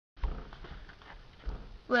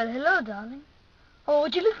Well, hello, darling. Oh,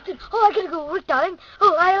 would you listen to... Oh, I gotta go work, darling.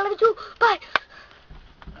 Oh, I love you too. Bye.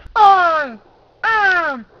 I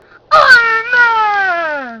am Iron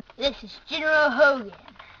Man! This is General Hogan.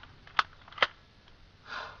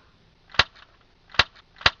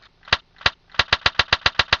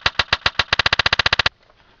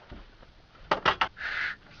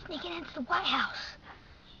 Sneaking into the White House.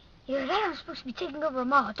 Either that or I'm supposed to be taking over a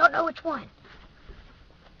mall. I don't know which one.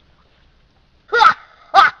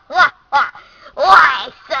 Why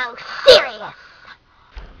so serious?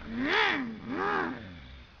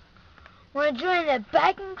 Want to join the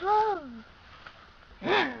biking club?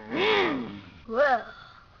 Well,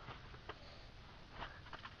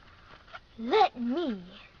 let me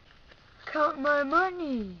count my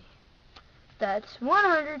money. That's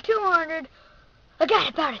 100, 200. I got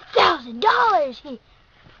about $1,000 here.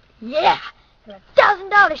 Yeah,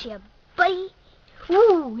 $1,000 here, buddy.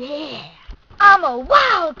 Ooh, yeah. I'm a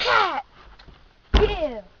wildcat.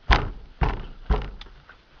 Yeah.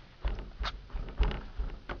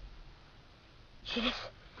 See this?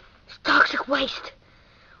 It's toxic waste.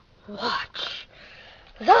 Watch.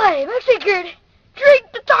 I, Mexican,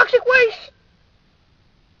 drink the toxic waste.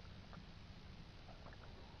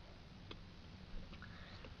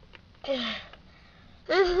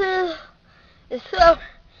 This is so...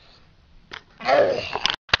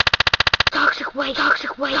 Toxic waste,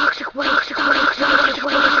 toxic waste, toxic waste, toxic waste, toxic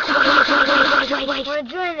waste, toxic waste. Wanna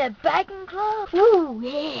join the biking club? Ooh,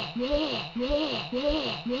 yeah, yeah, yeah,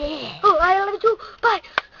 yeah, yeah. Oh, I love you too. Bye.